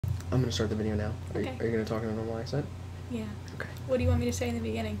I'm going to start the video now. Okay. Are you going to talk in a normal accent? Yeah. Okay. What do you want me to say in the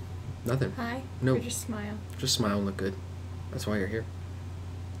beginning? Nothing. Hi? No. Or just smile? Just smile and look good. That's why you're here.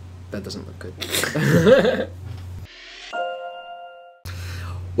 That doesn't look good.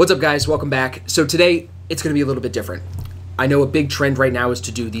 What's up, guys? Welcome back. So today, it's going to be a little bit different. I know a big trend right now is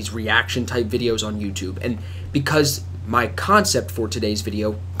to do these reaction type videos on YouTube, and because my concept for today's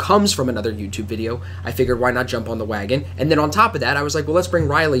video comes from another YouTube video, I figured why not jump on the wagon. And then on top of that, I was like, well, let's bring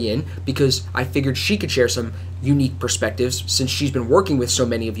Rylee in because I figured she could share some unique perspectives since she's been working with so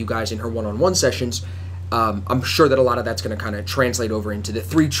many of you guys in her one-on-one sessions. I'm sure that a lot of that's going to kind of translate over into the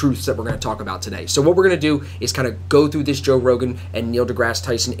 3 truths that we're going to talk about today. So what we're going to do is kind of go through this Joe Rogan and Neil Degrasse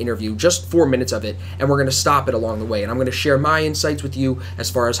Tyson interview, just 4 minutes of it, and we're going to stop it along the way. And I'm going to share my insights with you as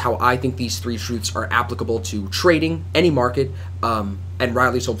far as how I think these 3 truths are applicable to trading, any market, and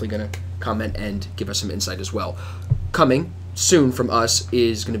Rylee's hopefully going to comment and give us some insight as well. Coming soon from us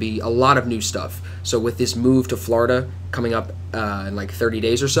is going to be a lot of new stuff. So with this move to Florida coming up in like 30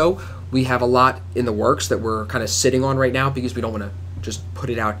 days or so, we have a lot in the works that we're kind of sitting on right now because we don't want to just put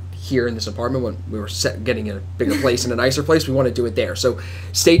it out here in this apartment when we were getting a bigger place and a nicer place. We want to do it there. So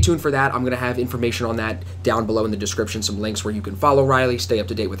stay tuned for that. I'm going to have information on that down below in the description, some links where you can follow Rylee, stay up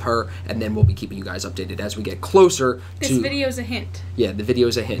to date with her, and then we'll be keeping you guys updated as we get closer to... This video's a hint. Yeah, the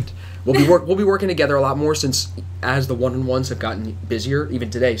video's a hint. We'll be working together a lot more since as the one-on-ones have gotten busier. Even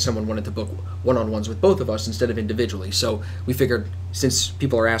today, someone wanted to book one-on-ones with both of us instead of individually. So we figured since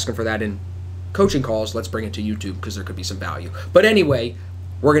people are asking for that in coaching calls, let's bring it to YouTube because there could be some value. But anyway,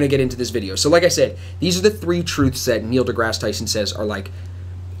 we're going to get into this video. So like I said, these are the 3 truths that Neil Degrasse Tyson says are like,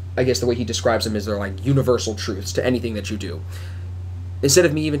 I guess the way he describes them is they're like universal truths to anything that you do. Instead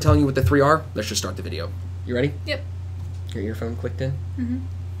of me even telling you what the 3 are, let's just start the video. You ready? Yep. Your earphone clicked in? Mm-hmm.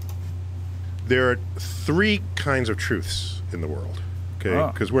 There are 3 kinds of truths in the world,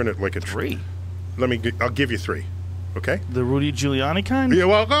 okay? Because we're in like a tree. I'll give you 3, okay? The Rudy Giuliani kind? You're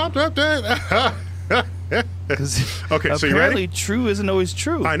welcome. Okay, so you ready? Apparently true isn't always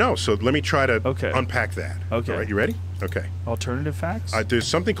true. I know, so let me try to unpack that. Okay. All right, you ready? Okay. Alternative facts? There's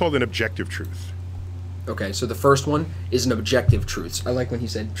something called an objective truth. Okay, so the first one is an objective truth. I like when he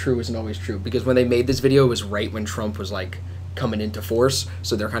said true isn't always true, because when they made this video, it was right when Trump was like coming into force,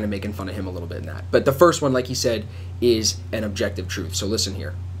 so they're kind of making fun of him a little bit in that. But the first one, like he said, is an objective truth. So listen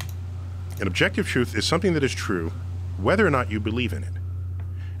here. An objective truth is something that is true whether or not you believe in it.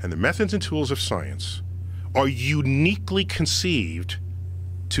 And the methods and tools of science are uniquely conceived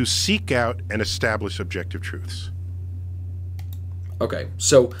to seek out and establish objective truths. Okay,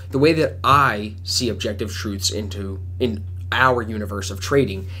 so the way that I see objective truths in our universe of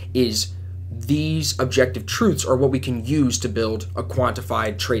trading is these objective truths are what we can use to build a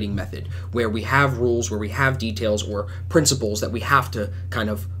quantified trading method where we have rules, where we have details or principles that we have to kind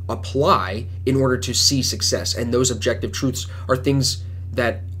of apply in order to see success. And those objective truths are things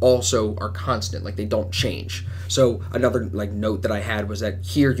that also are constant, like they don't change. So another like note that I had was that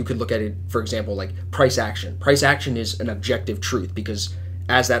here you could look at it, for example, like price action. Price action is an objective truth because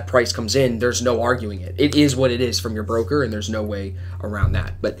as that price comes in, there's no arguing it. It is what it is from your broker, and there's no way around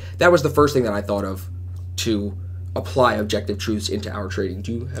that. But that was the first thing that I thought of to apply objective truths into our trading.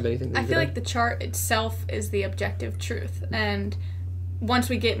 Do you have anything? I feel like the chart itself is the objective truth, and once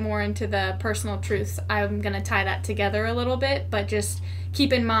we get more into the personal truths, I'm going to tie that together a little bit, but just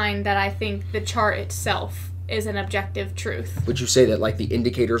keep in mind that I think the chart itself is an objective truth. Would you say that like the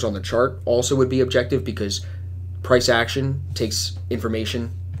indicators on the chart also would be objective because price action takes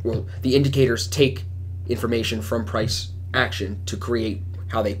information, well, the indicators take information from price action to create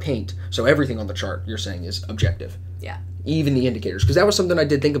how they paint. So everything on the chart you're saying is objective. Yeah. Even the indicators, because that was something I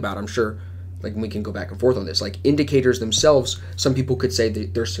did think about. I'm sure like we can go back and forth on this. Like indicators themselves, some people could say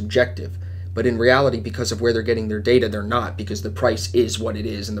that they're subjective, but in reality, because of where they're getting their data, they're not, because the price is what it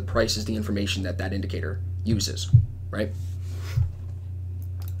is, and the price is the information that that indicator uses, right?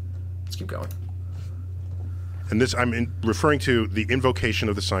 Let's keep going. And this, I'm referring to the invocation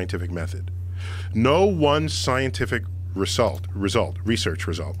of the scientific method. No one scientific research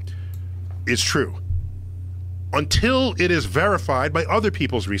result is true until it is verified by other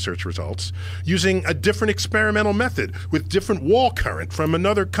people's research results using a different experimental method with different wall current from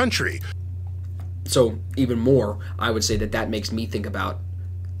another country. So even more, I would say that that makes me think about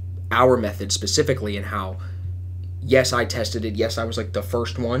our method specifically and how, yes, I tested it, yes, I was like the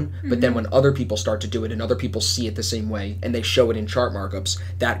first one, but then when other people start to do it and other people see it the same way and they show it in chart markups,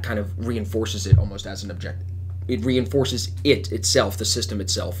 that kind of reinforces it almost as an objective. It reinforces it itself, the system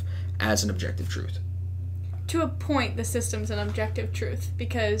itself, as an objective truth. To a point, the system's an objective truth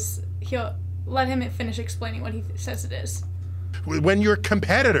because he'll let him finish explaining what he says it is. When your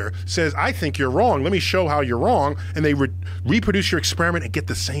competitor says, I think you're wrong, let me show how you're wrong, and they reproduce your experiment and get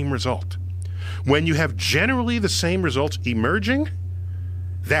the same result. When you have generally the same results emerging,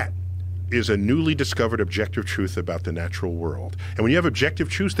 that is a newly discovered objective truth about the natural world. And when you have objective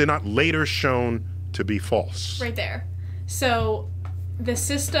truths, they're not later shown to be false. Right there. So the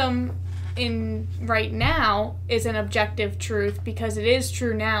system in right now is an objective truth because it is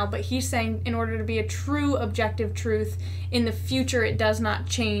true now, but he's saying in order to be a true objective truth in the future, it does not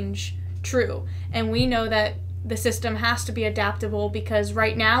change true. And we know that the system has to be adaptable because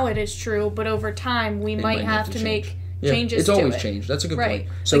right now it is true, but over time we might have to make changes it's to always it. changed. That's a good Right.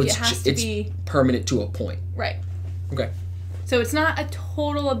 point. So Like, it's it has to be permanent to a point. right. Okay. So it's not a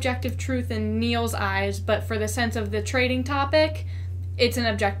total objective truth in Neil's eyes, but for the sense of the trading topic, it's an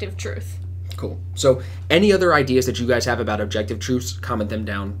objective truth. Cool. So any other ideas that you guys have about objective truths, comment them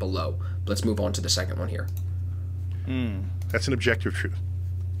down below. Let's move on to the second one here. That's an objective truth.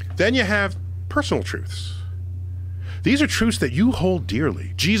 Then you have personal truths. These are truths that you hold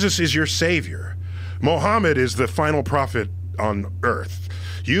dearly. Jesus is your savior. Mohammed is the final prophet on earth.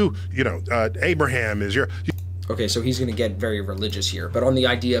 Abraham is your... Okay, so he's going to get very religious here. But on the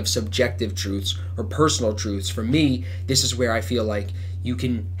idea of subjective truths or personal truths, for me, this is where I feel like you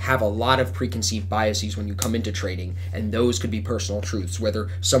can have a lot of preconceived biases when you come into trading, and those could be personal truths, whether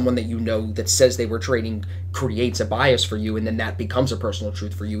someone that you know that says they were trading creates a bias for you, and then that becomes a personal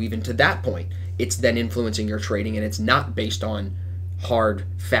truth for you. Even to that point, it's then influencing your trading, and it's not based on hard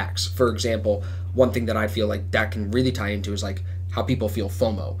facts. For example, one thing that I feel like that can really tie into is like how people feel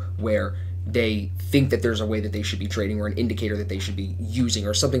FOMO, where they think that there's a way that they should be trading or an indicator that they should be using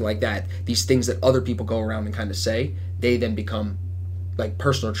or something like that. These things that other people go around and kind of say, they then become like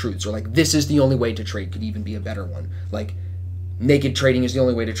personal truths, or like this is the only way to trade could even be a better one. Like naked trading is the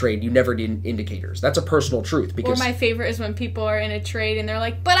only way to trade. You never did indicators. That's a personal truth. Because Or my favorite is when people are in a trade and they're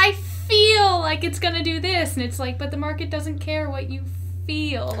like, but I feel like it's going to do this. And it's like, but the market doesn't care what you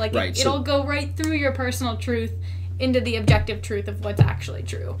feel. Like Right, it'll go right through your personal truth into the objective truth of what's actually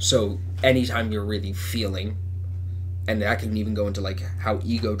true. So anytime you're really feeling, and that can even go into like how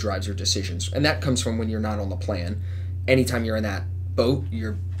ego drives your decisions, and that comes from when you're not on the plan. Anytime you're in that boat,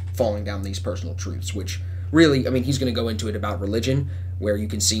 you're falling down these personal truths, which really, I mean, he's going to go into it about religion, where you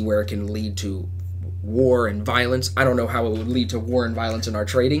can see where it can lead to war and violence. I don't know how it would lead to war and violence in our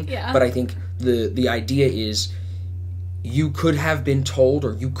trading, but I think the idea is you could have been told,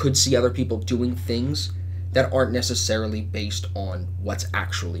 or you could see other people doing things that aren't necessarily based on what's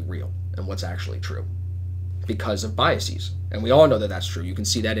actually real and what's actually true because of biases. And we all know that that's true. You can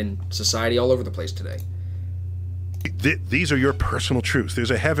see that in society all over the place today. These are your personal truths.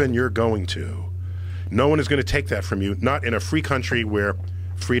 There's a heaven you're going to. No one is going to take that from you, not in a free country where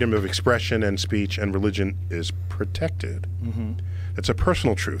freedom of expression and speech and religion is protected. That's a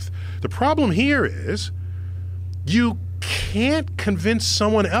personal truth. The problem here is you can't convince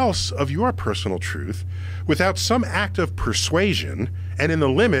someone else of your personal truth without some act of persuasion, and in the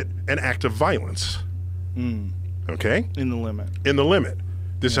limit, an act of violence. Okay? In the limit. In the limit.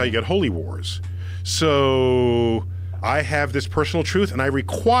 This is how you get holy wars. So I have this personal truth, and I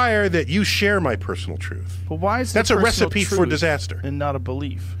require that you share my personal truth. But why is That's the a personal recipe for truth disaster. and not a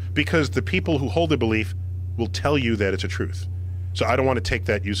belief? Because the people who hold the belief will tell you that it's a truth. So I don't want to take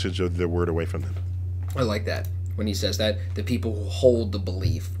that usage of the word away from them. I like that. When he says that, the people who hold the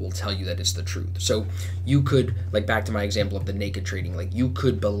belief will tell you that it's the truth. So you could, like back to my example of the naked trading, like you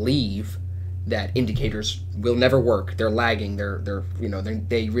could believe that indicators will never work. They're lagging.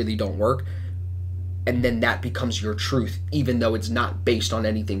 They really don't work. And then that becomes your truth, even though it's not based on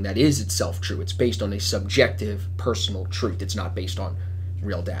anything that is itself true. It's based on a subjective, personal truth. It's not based on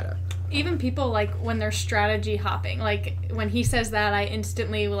real data. Even people like when they're strategy hopping, like when he says that, I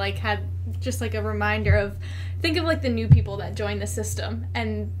instantly like had just like a reminder of, think of like the new people that join the system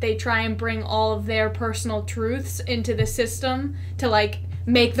and they try and bring all of their personal truths into the system to like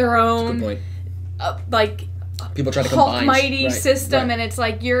make their own Good point. Like People try to combine mighty right, system, right. and it's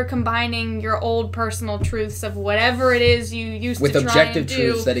like you're combining your old personal truths of whatever it is you used with to try objective and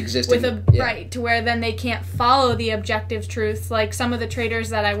do truths that exist with in, right, to where then they can't follow the objective truths. Like some of the traders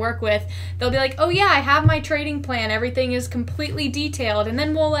that I work with, they'll be like, oh yeah, I have my trading plan, everything is completely detailed, and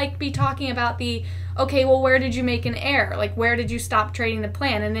then we'll like be talking about the okay, well, where did you make an error? Like, where did you stop trading the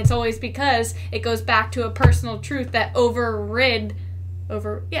plan? And it's always because it goes back to a personal truth that overrides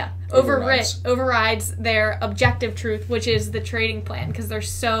their objective truth, which is the trading plan, because they're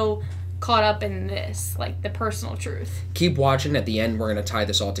so caught up in this, like the personal truth. Keep watching. At the end, we're going to tie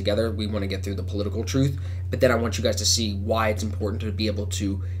this all together. We want to get through the political truth, but then I want you guys to see why it's important to be able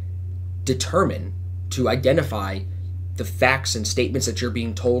to determine, to identify the facts and statements that you're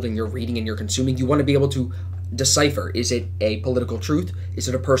being told and you're reading and you're consuming, you want to be able to decipher, is it a political truth, is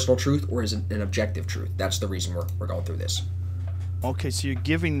it a personal truth, or is it an objective truth? That's the reason we're going through this. Okay, so you're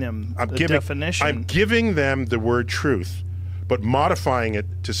giving them definition. I'm giving them the word truth, but modifying it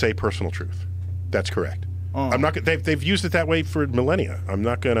to say personal truth. That's correct. I'm not. They've used it that way for millennia. I'm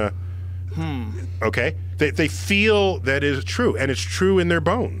not gonna. Okay. They feel that is true, and it's true in their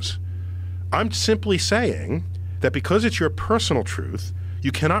bones. I'm simply saying that because it's your personal truth,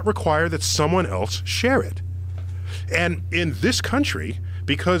 you cannot require that someone else share it. And in this country,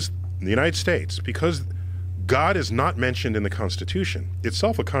 because in the United States, because God is not mentioned in the Constitution,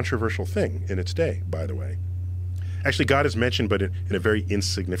 itself a controversial thing in its day, by the way. Actually, God is mentioned, but in a very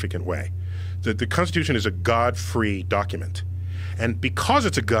insignificant way. The Constitution is a God-free document. And because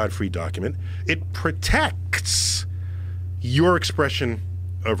it's a God-free document, it protects your expression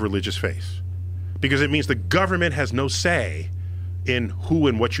of religious faith. Because it means the government has no say in who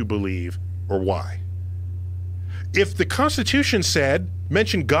and what you believe or why. If the Constitution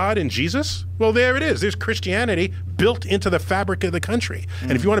mentioned God and Jesus, well, there it is. There's Christianity built into the fabric of the country.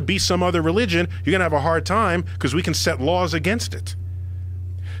 And if you want to be some other religion, you're going to have a hard time because we can set laws against it.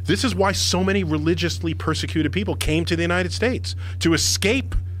 This is why so many religiously persecuted people came to the United States, to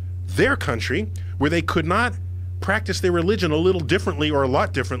escape their country where they could not practice their religion a little differently or a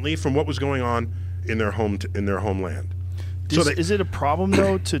lot differently from what was going on in their homeland. Is it a problem,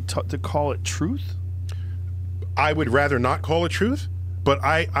 though, to call it truth? I would rather not call it truth, but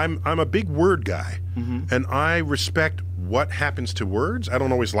I'm a big word guy, and I respect what happens to words. I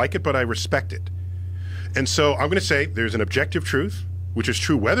don't always like it, but I respect it. And so I'm going to say there's an objective truth, which is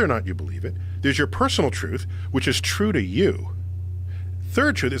true whether or not you believe it. There's your personal truth, which is true to you.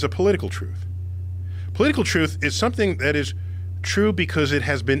 Third truth is a political truth. Political truth is something that is true because it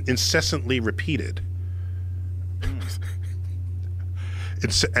has been incessantly repeated.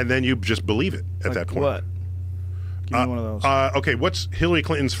 And then you just believe it at that point. What? Give me one of those. Okay, what's Hillary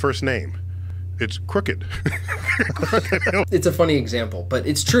Clinton's first name? It's Crooked. It's a funny example, but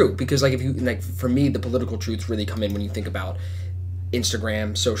it's true because, for me, the political truths really come in when you think about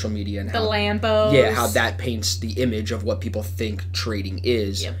Instagram, social media, and the Lambos. Yeah, how that paints the image of what people think trading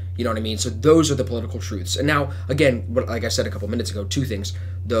is. Yep. You know what I mean? So those are the political truths. And now, again, like I said a couple minutes ago, two things.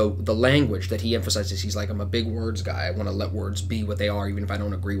 The language that he emphasizes, he's like, I'm a big words guy. I want to let words be what they are, even if I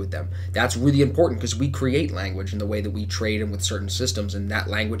don't agree with them. That's really important because we create language in the way that we trade and with certain systems, and that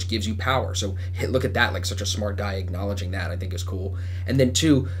language gives you power. So look at that, like such a smart guy acknowledging that, I think is cool. And then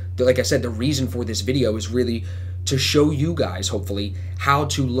two, like I said, the reason for this video is really to show you guys, hopefully, how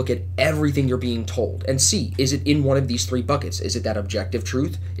to look at everything you're being told and see, is it in one of these three buckets? Is it that objective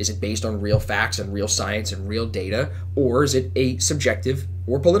truth? Is it based on real facts and real science and real data? Or is it a subjective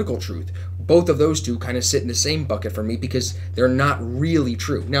or political truth? Both of those two kind of sit in the same bucket for me because they're not really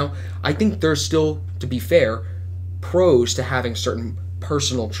true. Now, I think there's still, to be fair, pros to having certain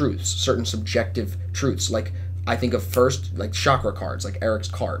personal truths, certain subjective truths. Like, I think of first, like chakra cards, like Eric's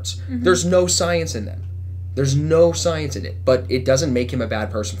cards. There's no science in them. There's no science in it, but it doesn't make him a bad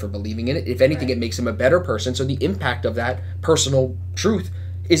person for believing in it. If anything, it makes him a better person, so the impact of that personal truth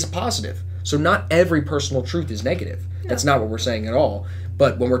is positive. So not every personal truth is negative. No. That's not what we're saying at all.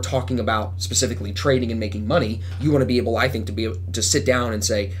 But when we're talking about specifically trading and making money, you want to be able, I think, to be able to sit down and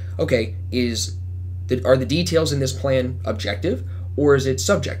say, okay, are the details in this plan objective, or is it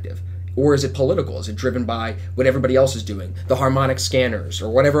subjective? Or is it political? Is it driven by what everybody else is doing? The harmonic scanners or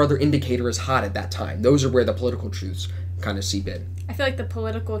whatever other indicator is hot at that time. Those are where the political truths kind of seep in. I feel like the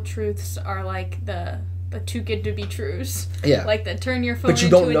political truths are like the too good to be trues. Yeah. Like the turn your phone into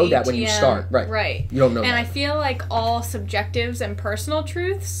an But you don't know ATM. that when you start. Right. Right. You don't know and that. I feel like all subjectives and personal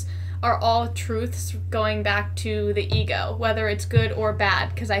truths are all truths going back to the ego, whether it's good or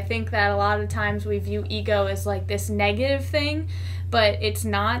bad. Because I think that a lot of times we view ego as like this negative thing, but it's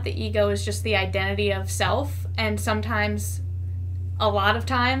not. The ego is just the identity of self. And sometimes, a lot of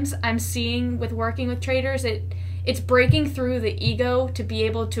times, I'm seeing with working with traders, it's breaking through the ego to be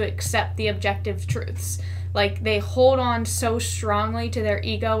able to accept the objective truths. Like, they hold on so strongly to their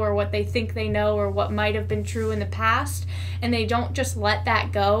ego or what they think they know or what might have been true in the past, and they don't just let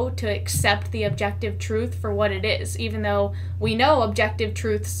that go to accept the objective truth for what it is, even though we know objective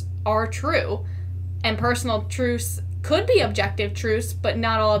truths are true, and personal truths could be objective truths, but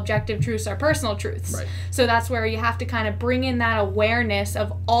not all objective truths are personal truths. Right. So that's where you have to kind of bring in that awareness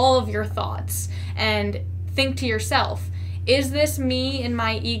of all of your thoughts and think to yourself, is this me and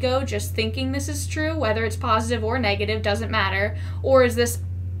my ego just thinking this is true, whether it's positive or negative, doesn't matter, or is this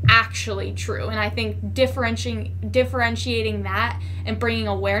actually true. And I think differentiating that and bringing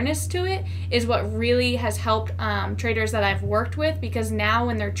awareness to it is what really has helped traders that I've worked with, because now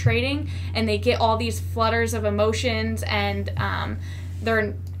when they're trading and they get all these flutters of emotions and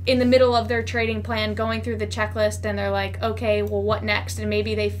they're in the middle of their trading plan going through the checklist and they're like, okay, well, what next? And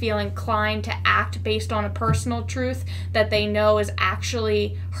maybe they feel inclined to act based on a personal truth that they know is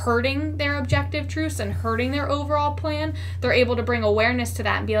actually hurting their objective truths and hurting their overall plan. They're able to bring awareness to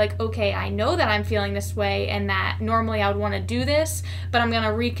that and be like, okay, I know that I'm feeling this way and that normally I would want to do this, but I'm going to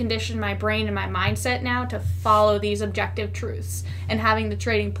recondition my brain and my mindset now to follow these objective truths. And having the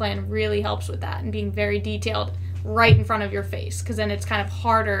trading plan really helps with that and being very detailed right in front of your face, because then it's kind of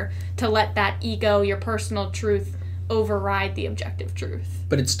harder to let that ego, your personal truth, override the objective truth.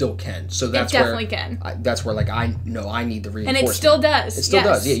 But it still can. So that's it definitely can. That's where, like, I know I need the reinforcement. And it still does. It still yes.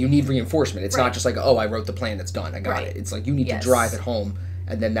 does. Yeah, you need reinforcement. It's right. not just like, oh, I wrote the plan, it's done, I got right. it. It's like you need yes. to drive it home,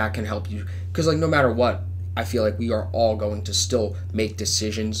 and then that can help you. Because, like, no matter what, I feel like we are all going to still make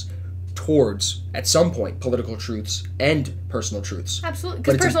decisions towards, at some point, political truths and personal truths. Absolutely,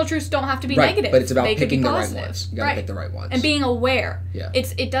 because personal truths don't have to be right, negative. But it's about they picking the right ones. You gotta right. pick the right ones. And being aware. Yeah.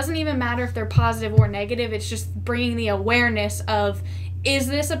 It doesn't even matter if they're positive or negative. It's just bringing the awareness of, is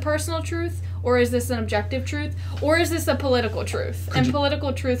this a personal truth, or is this an objective truth, or is this a political truth?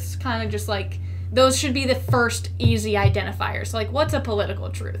 Political truths kind of just like, those should be the first easy identifiers. Like, what's a political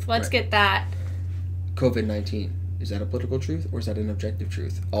truth? Let's right. get that. COVID-19. Is that a political truth or is that an objective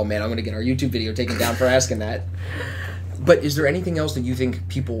truth? Oh man, I'm going to get our YouTube video taken down for asking that. But is there anything else that you think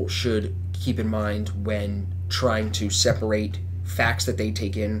people should keep in mind when trying to separate facts that they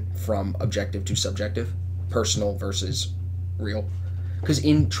take in from objective to subjective, personal versus real? Because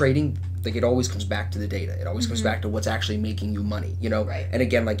in trading, like, it always comes back to the data. It always comes back to what's actually making you money, you know? Right. And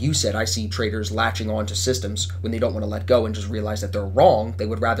again, like you said, I see traders latching on to systems when they don't want to let go and just realize that they're wrong. They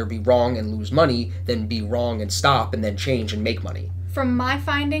would rather be wrong and lose money than be wrong and stop and then change and make money. From my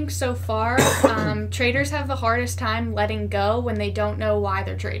findings so far, traders have the hardest time letting go when they don't know why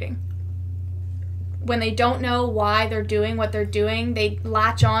they're trading. When they don't know why they're doing what they're doing, they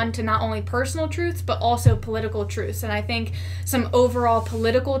latch on to not only personal truths, but also political truths. And I think some overall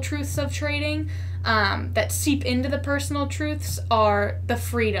political truths of trading that seep into the personal truths are the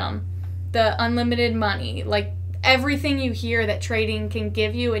freedom, the unlimited money, like everything you hear that trading can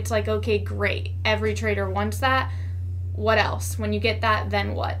give you, it's like, okay, great. Every trader wants that. What else? When you get that,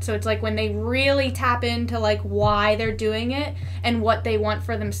 then what? So it's like when they really tap into like why they're doing it and what they want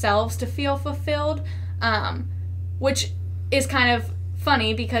for themselves to feel fulfilled, which is kind of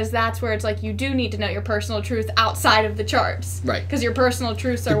funny because that's where it's like you do need to know your personal truth outside of the charts. Right. Because your personal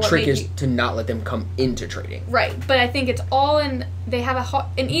truths are what make you... The make trick is to not let them come into trading. Right. But I think it's all in... They have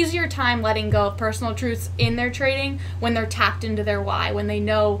an easier time letting go of personal truths in their trading when they're tapped into their why, when they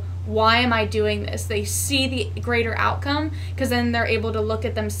know, why am I doing this? They see the greater outcome, because then they're able to look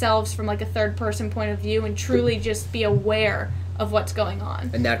at themselves from like a third person point of view and truly just be aware of what's going on.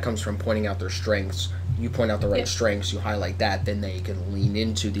 And that comes from pointing out their strengths. You point out the right strengths, you highlight that, then they can lean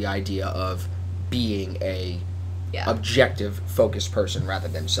into the idea of being a objective, focused person rather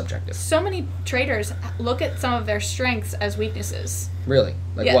than subjective. So many traders look at some of their strengths as weaknesses. Really?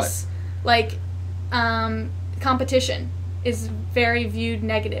 Like what? Like competition is very viewed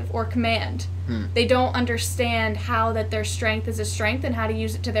negative, or command. They don't understand how that their strength is a strength and how to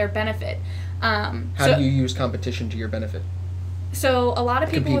use it to their benefit. How do you use competition to your benefit? So a lot of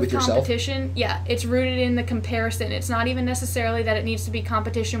people with competition, yourself? It's rooted in the comparison. It's not even necessarily that it needs to be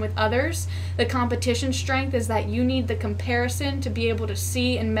competition with others. The competition strength is that you need the comparison to be able to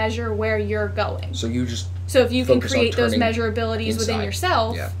see and measure where you're going. So you just So if you can create those measurabilities within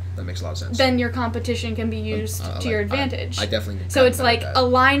yourself, that makes a lot of sense. Then your competition can be used to your advantage. I definitely. So it's like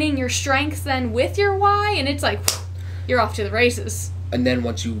aligning your strengths then with your why, and it's like you're off to the races. And then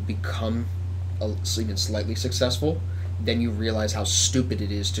once you become even slightly successful, then you realize how stupid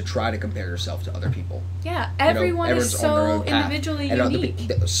it is to try to compare yourself to other people. Yeah, everyone is so individually unique.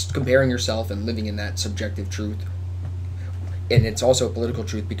 Comparing yourself and living in that subjective truth, and it's also a political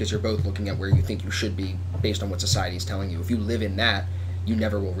truth because you're both looking at where you think you should be based on what society is telling you. If you live in that, you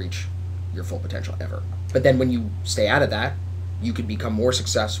never will reach your full potential ever. But then when you stay out of that, you could become more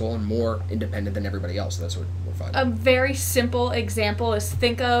successful and more independent than everybody else. That's what we're finding. A very simple example is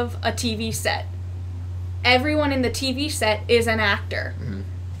think of a TV set. Everyone in the TV set is an actor.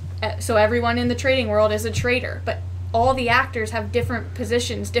 So everyone in the trading world is a trader. But all the actors have different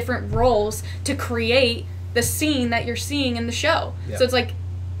positions, different roles to create the scene that you're seeing in the show. Yeah. So it's like,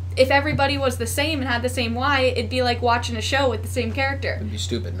 if everybody was the same and had the same why, it'd be like watching a show with the same character. It'd be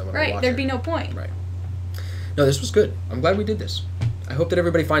stupid. No one would watch it. There'd be no point. Right. No, this was good. I'm glad we did this. I hope that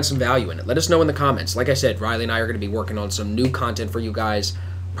everybody finds some value in it. Let us know in the comments. Like I said, Rylee and I are going to be working on some new content for you guys,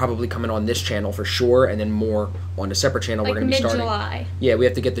 probably coming on this channel for sure, and then more on a separate channel Like we're going to be starting. mid-July. Yeah, we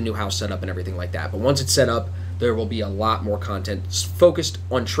have to get the new house set up and everything like that. But once it's set up, there will be a lot more content focused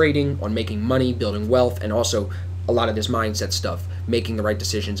on trading, on making money, building wealth, and also a lot of this mindset stuff, making the right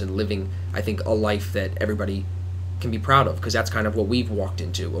decisions and living, I think, a life that everybody can be proud of, because that's kind of what we've walked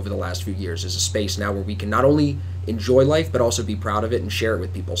into over the last few years, is a space now where we can not only enjoy life but also be proud of it and share it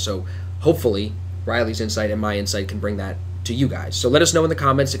with people. So hopefully Rylee's insight and my insight can bring that to you guys. So let us know in the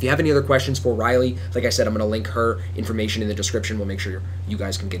comments if you have any other questions for Rylee. Like I said, I'm going to link her information in the description. We'll make sure you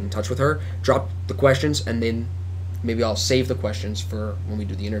guys can get in touch with her. Drop the questions, and then maybe I'll save the questions for when we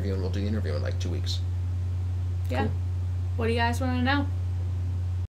do the interview, and we'll do the interview in like 2 weeks. Yeah. Cool. What do you guys want to know?